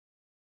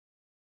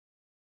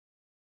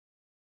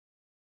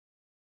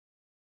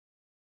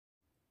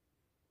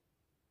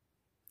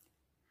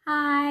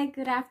Hi,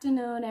 good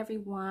afternoon,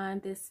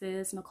 everyone. This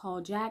is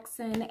Nicole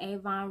Jackson,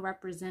 Avon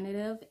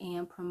representative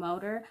and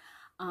promoter.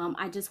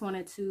 I just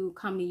wanted to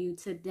come to you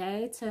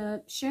today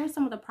to share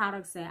some of the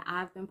products that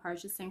I've been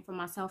purchasing for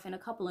myself and a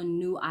couple of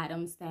new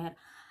items that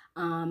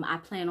I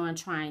plan on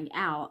trying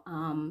out.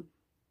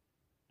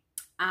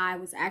 I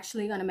was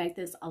actually going to make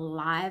this a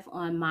live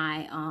on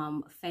my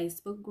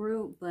Facebook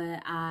group,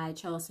 but I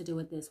chose to do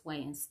it this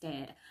way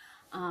instead.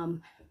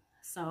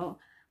 So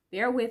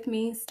bear with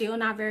me. Still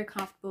not very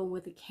comfortable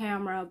with the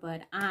camera,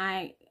 but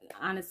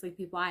honestly,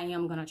 people, I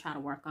am going to try to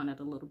work on it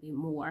a little bit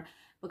more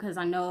because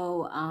I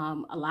know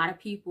a lot of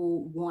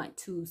people want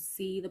to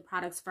see the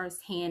products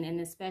firsthand, and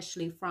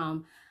especially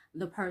from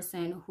the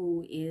person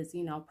who is,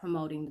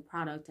 promoting the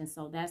product. And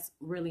so that's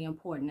really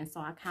important. And so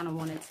I kind of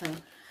wanted to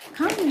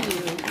come to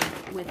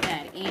you with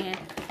that. And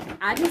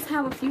I just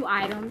have a few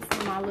items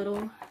in my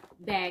little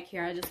bag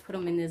here. I just put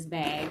them in this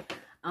bag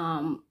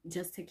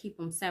just to keep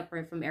them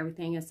separate from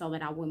everything and so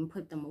that I wouldn't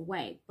put them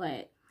away.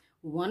 But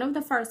one of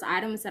the first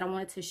items that I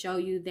wanted to show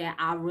you that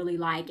I really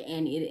like,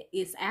 and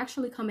it's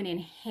actually coming in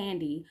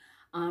handy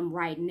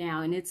right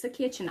now, and it's a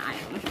kitchen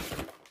item,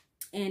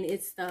 and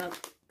it's the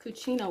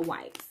Cucina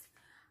wipes.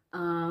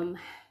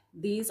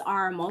 These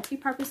are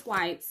multi-purpose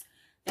wipes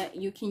that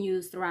you can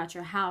use throughout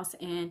your house.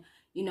 And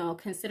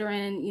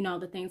considering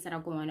the things that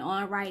are going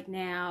on right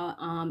now,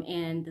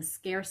 and the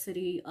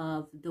scarcity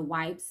of the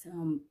wipes,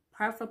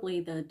 preferably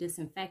the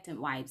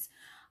disinfectant wipes,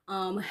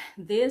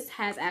 this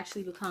has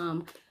actually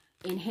become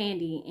in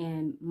handy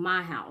in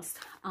my house.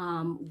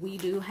 We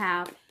do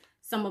have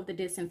some of the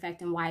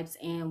disinfectant wipes,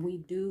 and we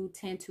do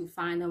tend to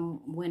find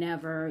them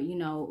whenever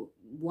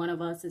one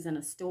of us is in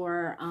a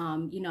store,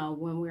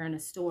 when we're in a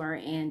store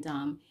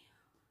and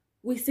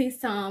we see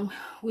some,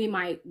 we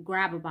might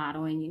grab a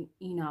bottle, and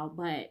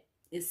but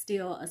it's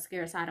still a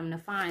scarce item to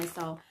find.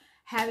 So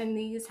having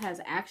these has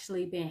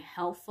actually been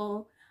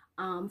helpful.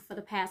 For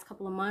the past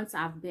couple of months,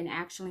 I've been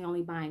actually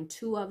only buying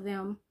 2 of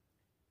them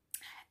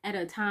at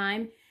a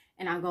time,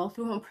 and I go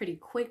through them pretty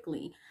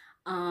quickly.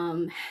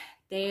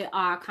 They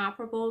are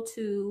comparable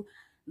to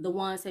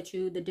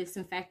the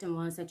disinfectant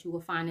ones that you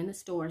will find in the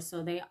store.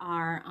 So they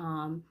are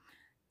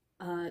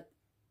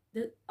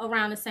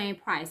around the same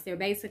price. They're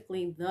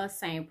basically the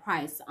same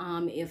price,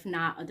 if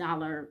not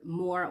 $1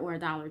 more or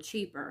 $1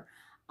 cheaper.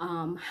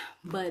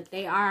 But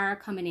they are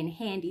coming in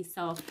handy.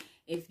 So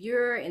if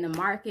you're in the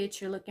market,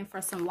 you're looking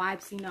for some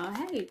wipes,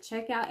 hey,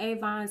 check out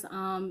Avon's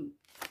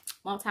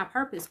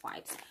multi-purpose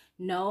wipes.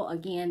 No,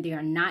 again, they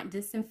are not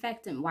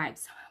disinfectant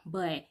wipes,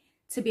 but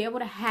to be able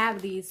to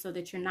have these so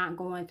that you're not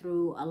going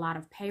through a lot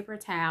of paper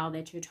towel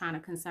that you're trying to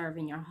conserve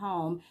in your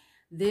home,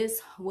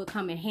 this will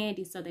come in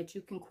handy so that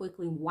you can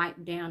quickly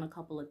wipe down a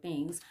couple of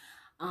things.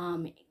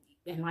 And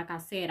like I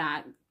said,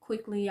 I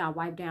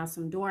wipe down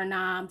some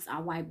doorknobs. I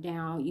wipe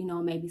down,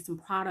 maybe some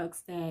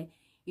products that,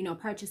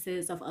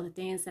 purchases of other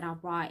things that I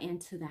brought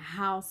into the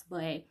house.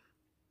 But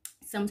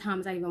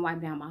sometimes I even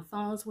wipe down my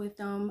phones with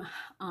them,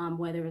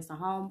 whether it's the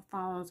home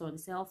phones or the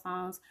cell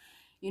phones.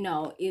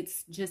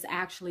 It's just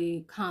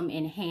actually come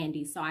in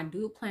handy. So I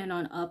do plan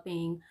on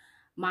upping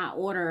my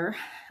order,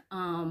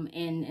 and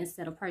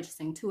instead of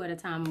purchasing 2 at a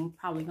time, I'm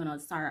probably going to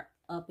start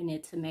upping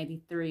it to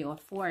maybe 3 or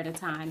 4 at a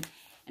time.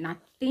 And I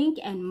think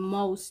at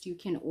most you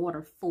can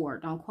order 4.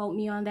 Don't quote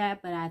me on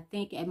that, but I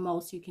think at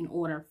most you can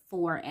order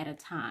 4 at a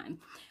time.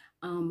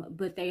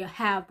 But they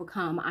have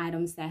become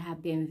items that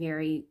have been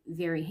very,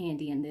 very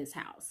handy in this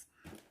house.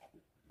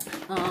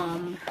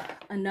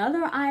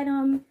 Another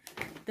item,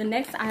 the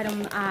next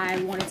item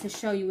I wanted to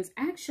show you is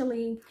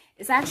actually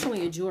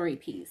a jewelry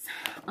piece.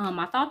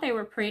 I thought they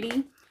were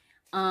pretty.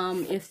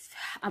 If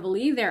I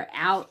believe they're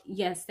out,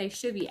 yes, they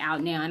should be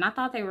out now. And I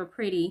thought they were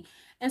pretty,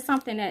 and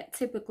something that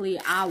typically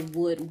I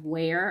would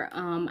wear.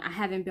 I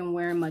haven't been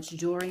wearing much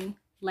jewelry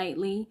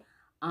lately,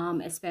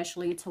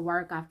 especially to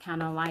work. I've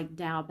kind of like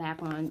dialed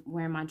back on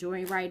wearing my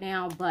jewelry right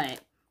now,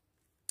 but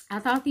I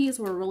thought these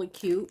were really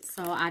cute,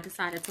 so I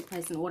decided to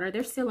place an order.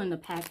 They're still in the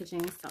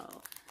packaging,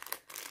 so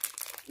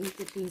let me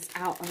get these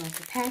out of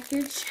the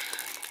package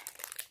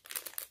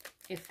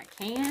if I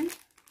can.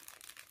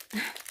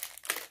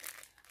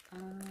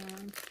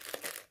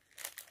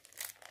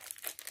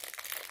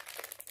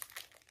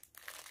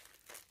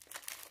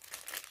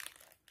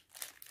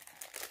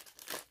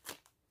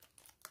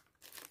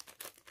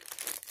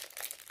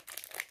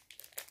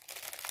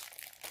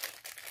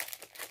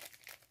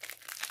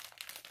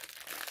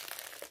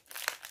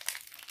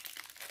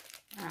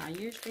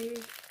 Usually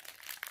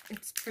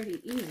it's pretty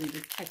easy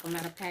to take them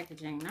out of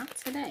packaging. Not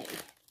today.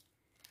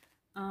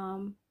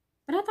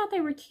 But I thought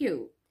they were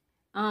cute.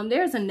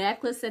 There's a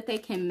necklace that they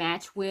can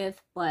match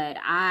with, but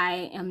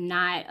I am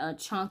not a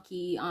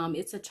chunky,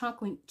 it's a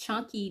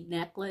chunky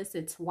necklace.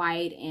 It's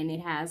white and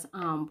it has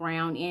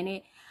brown in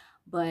it,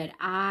 but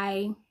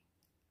I'm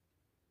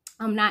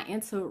not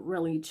into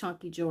really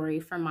chunky jewelry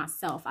for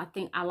myself. I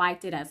think I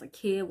liked it as a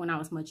kid when I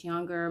was much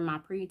younger, my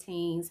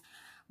preteens,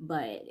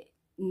 but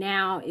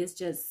now it's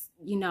just,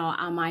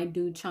 I might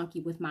do chunky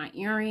with my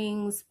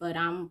earrings, but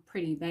I'm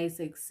pretty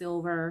basic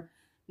silver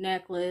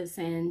necklace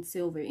and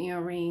silver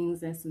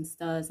earrings and some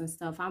studs and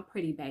stuff. I'm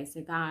pretty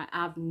basic.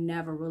 I've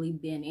never really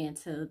been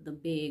into the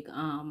big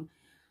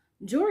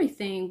jewelry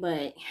thing,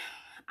 but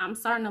I'm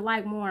starting to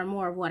like more and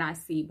more of what I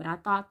see. But I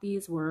thought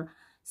these were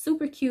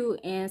super cute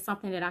and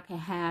something that I could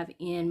have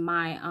in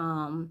my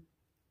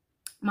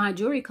my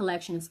jewelry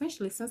collection,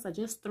 especially since I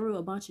just threw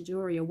a bunch of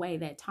jewelry away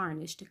that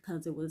tarnished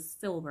because it was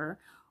silver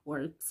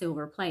or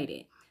silver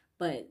plated.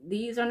 But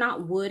these are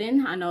not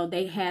wooden. I know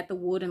they had the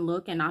wooden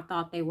look and I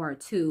thought they were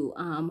too,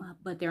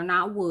 but they're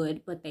not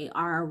wood, but they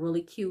are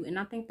really cute, and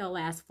I think they'll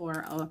last for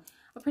a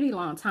pretty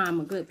long time,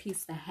 a good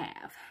piece to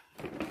have.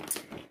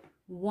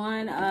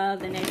 One of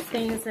the next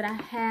things that I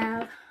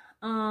have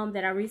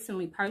that I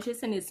recently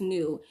purchased, and it's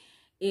new,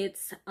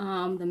 it's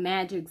the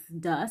Magix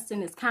dust,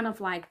 and it's kind of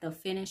like the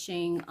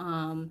finishing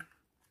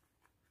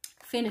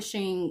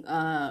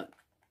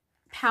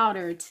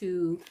powder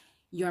to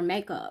your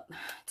makeup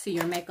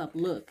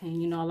look.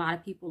 And you know, a lot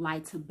of people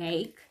like to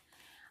bake.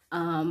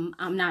 I'm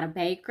not a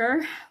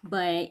baker,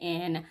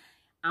 and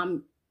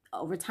I'm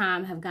over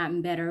time have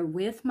gotten better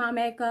with my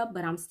makeup,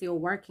 but I'm still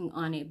working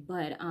on it.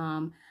 But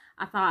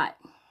I thought,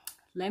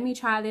 let me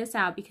try this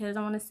out because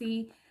I want to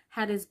see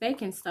how this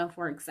baking stuff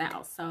works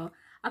out. So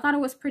I thought it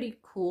was pretty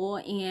cool,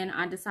 and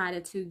I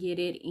decided to get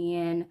it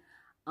in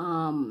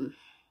I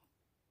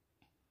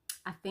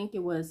think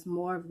it was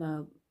more of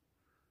the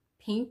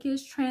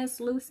pinkish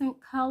translucent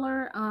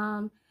color.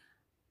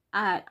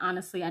 I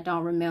honestly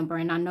don't remember,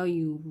 and I know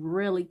you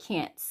really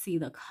can't see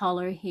the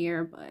color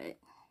here, but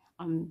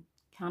I'm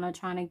kind of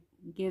trying to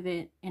give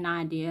it an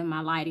idea.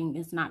 My lighting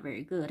is not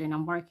very good, and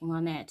I'm working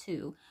on that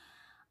too.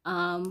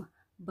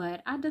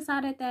 But I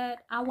decided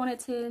that I wanted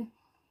to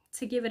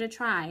give it a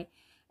try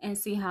and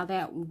see how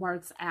that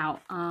works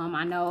out.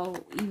 I know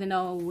even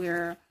though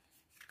we're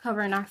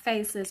covering our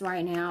faces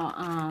right now,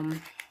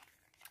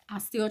 I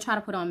still try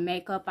to put on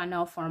makeup. I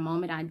know for a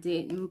moment I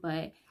didn't,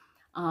 but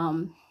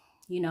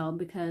you know,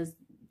 because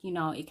you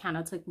know, it kind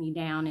of took me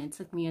down and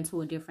took me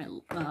into a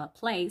different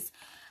place.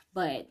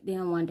 But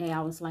then one day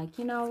I was like,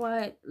 you know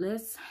what,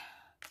 let's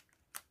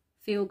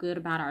feel good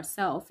about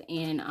ourselves,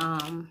 and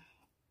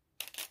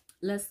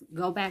let's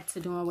go back to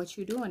doing what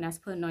you're doing, that's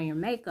putting on your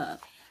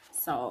makeup.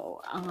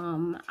 So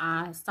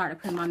I started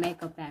putting my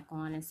makeup back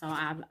on, and so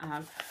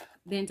I've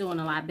been doing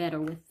a lot better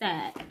with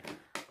that.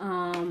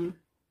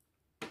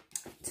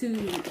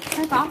 To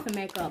take off the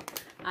makeup,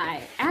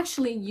 I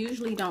actually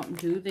usually don't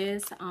do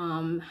this.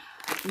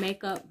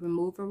 Makeup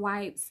remover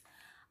wipes.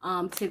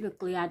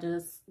 Typically I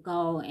just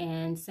go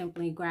and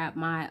simply grab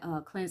my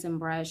cleansing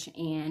brush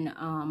and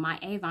my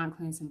Avon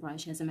cleansing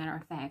brush, as a matter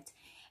of fact,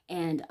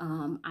 and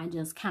I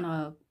just kind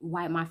of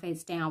wipe my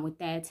face down with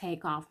that,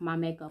 take off my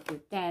makeup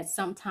with that.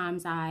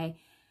 Sometimes I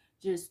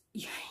just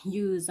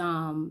use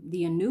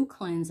the Anew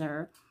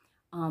cleanser,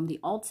 the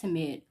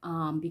ultimate,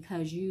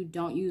 because you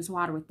don't use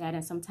water with that,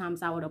 and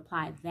sometimes I would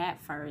apply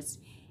that first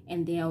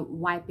and then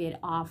wipe it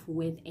off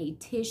with a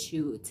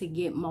tissue to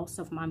get most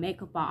of my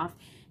makeup off,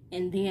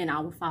 and then I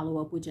will follow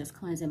up with just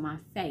cleansing my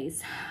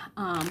face.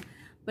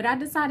 But I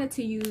decided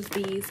to use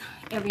these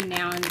every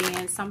now and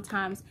then.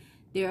 Sometimes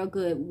they're a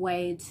good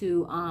way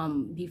to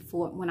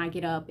when I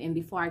get up and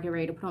before I get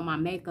ready to put on my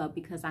makeup,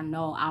 because I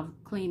know I've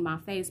cleaned my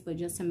face, but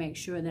just to make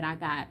sure that I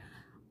got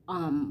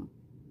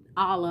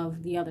all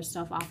of the other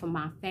stuff off of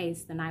my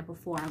face the night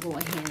before, I go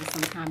ahead and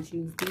sometimes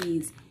use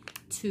these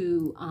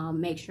to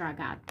make sure I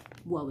got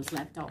what was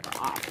left over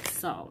off.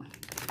 So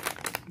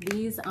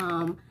these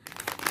have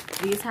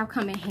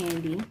come in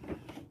handy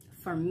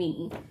for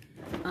me.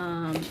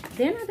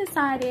 Then I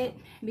decided,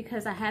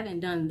 because I haven't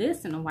done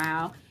this in a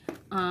while,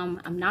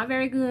 I'm not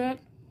very good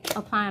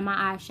applying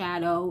my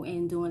eyeshadow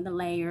and doing the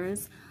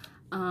layers,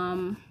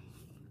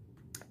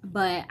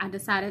 but I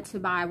decided to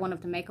buy one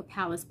of the makeup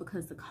palettes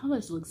because the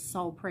colors look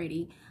so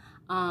pretty.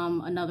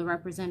 Another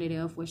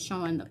representative was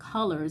showing the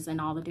colors and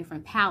all the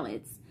different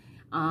palettes,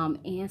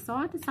 and so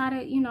I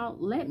decided, you know,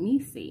 let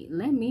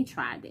me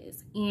try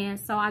this. And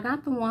so I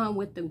got the one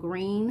with the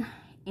green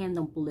and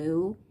the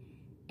blue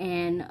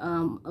and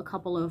a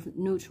couple of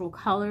neutral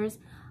colors,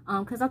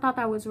 because I thought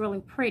that was really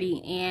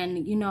pretty.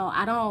 And you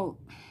know,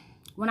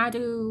 when I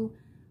do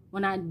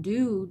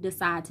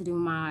decide to do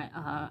my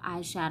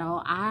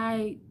eyeshadow,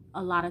 I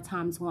a lot of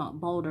times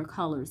want bolder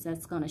colors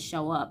that's going to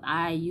show up.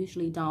 I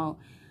usually don't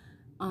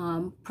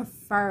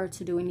prefer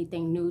to do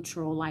anything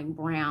neutral like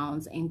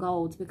browns and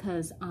golds,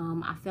 because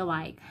I feel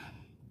like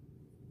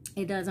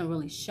it doesn't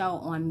really show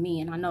on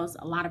me. And I know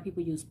a lot of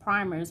people use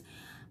primers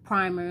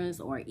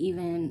or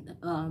even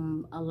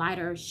a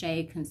lighter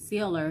shade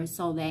concealer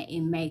so that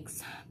it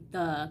makes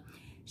the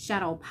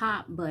shadow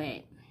pop,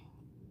 but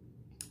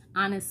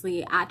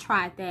honestly I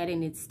tried that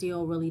and it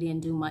still really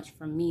didn't do much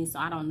for me. So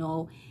I don't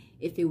know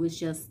if it was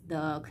just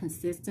the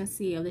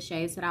consistency of the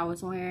shades that I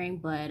was wearing,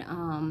 but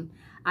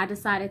I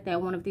decided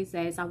that one of these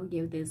days I would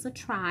give this a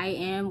try,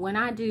 and when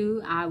I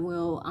do, I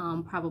will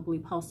probably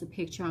post a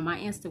picture on my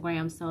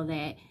Instagram so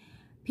that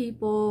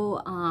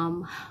people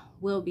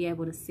will be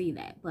able to see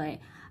that. But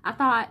I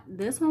thought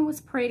this one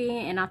was pretty,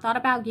 and I thought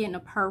about getting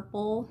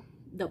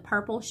the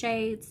purple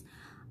shades,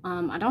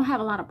 I don't have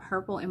a lot of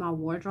purple in my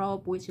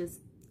wardrobe, which is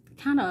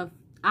kind of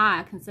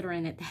odd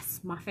considering that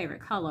that's my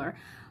favorite color.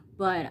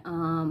 But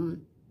I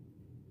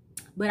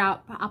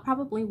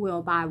probably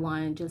will buy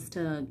one just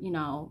to, you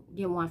know,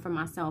 get one for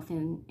myself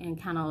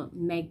and kind of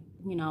make,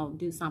 you know,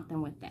 do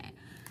something with that.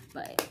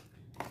 But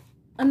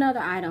another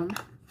item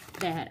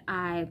that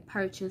I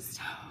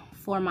purchased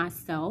for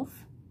myself,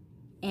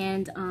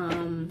 and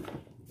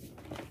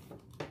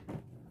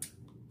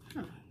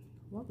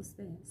what was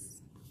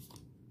this?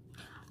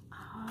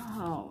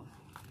 Oh,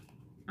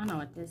 I know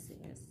what this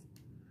is.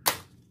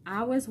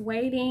 I was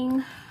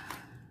waiting.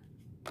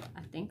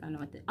 I think I know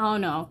what this, oh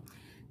no.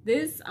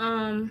 This,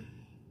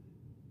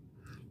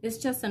 it's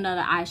just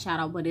another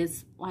eyeshadow, but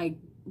it's like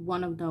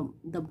one of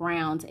the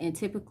browns, and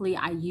typically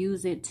I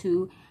use it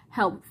to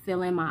help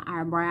fill in my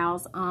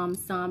eyebrows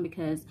some,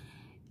 because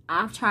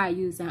I've tried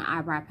using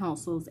eyebrow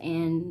pencils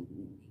and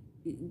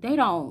they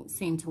don't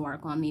seem to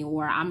work on me,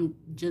 or I'm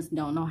just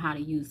don't know how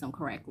to use them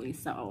correctly.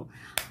 So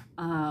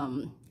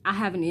I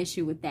have an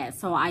issue with that.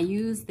 So I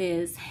use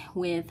this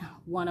with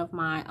one of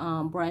my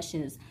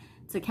brushes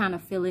to kind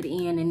of fill it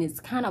in, and it's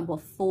kind of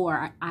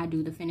before I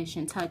do the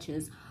finishing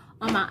touches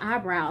on my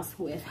eyebrows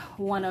with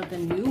one of the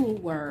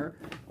newer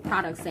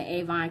products that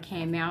Avon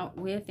came out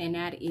with, and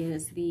that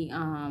is the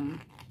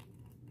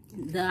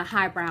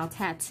highbrow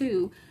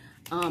tattoo.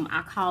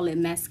 I call it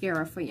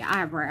mascara for your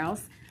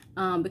eyebrows,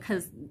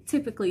 because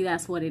typically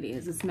that's what it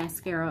is. It's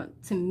mascara.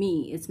 To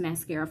me, it's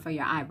mascara for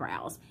your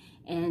eyebrows.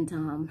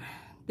 And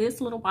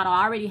this little bottle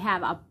I already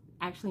have. I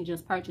actually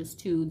just purchased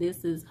two.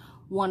 This is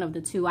one of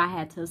the two. I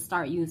had to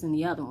start using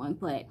the other one,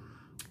 but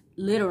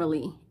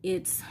literally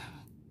it's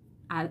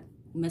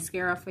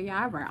mascara for your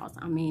eyebrows.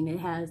 I mean, it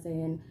has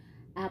an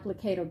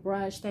applicator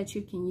brush that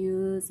you can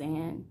use,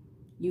 and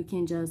you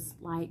can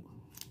just like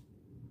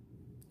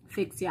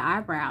fix your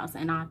eyebrows,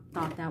 and I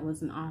thought that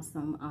was an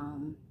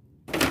awesome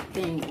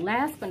thing.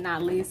 Last but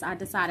not least, I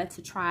decided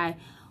to try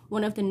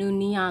one of the new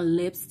neon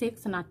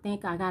lipsticks, and I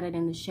think I got it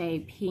in the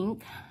shade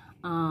pink,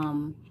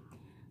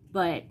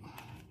 but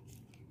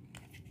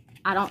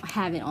I don't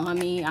have it on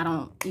me. I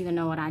don't even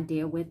know what I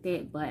did with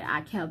it, but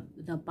I kept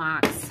the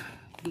box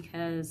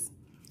because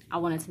I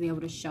wanted to be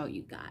able to show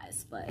you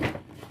guys. But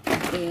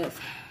if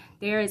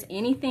there is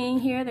anything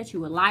here that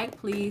you would like,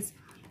 please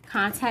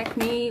contact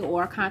me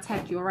or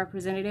contact your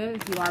representative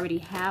if you already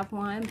have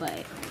one.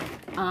 But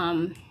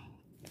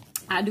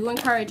I do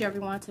encourage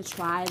everyone to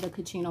try the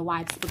Cucina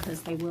wipes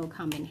because they will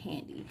come in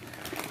handy.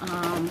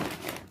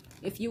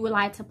 If you would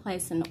like to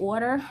place an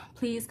order,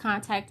 please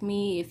contact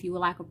me. If you would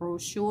like a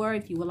brochure,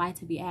 if you would like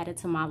to be added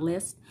to my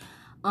list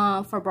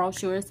for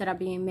brochures that are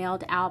being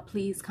mailed out,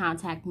 please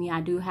contact me.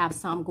 I do have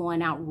some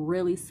going out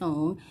really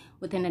soon,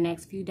 within the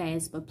next few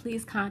days, but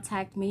please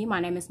contact me. My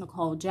name is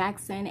Nicole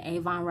Jackson,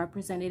 Avon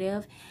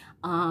representative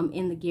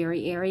in the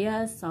Gary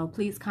area. So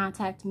please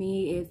contact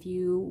me if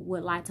you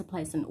would like to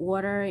place an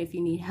order, if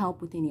you need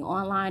help with any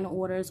online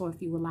orders, or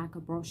if you would like a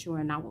brochure,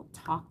 and I will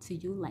talk to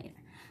you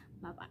later.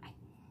 Bye-bye.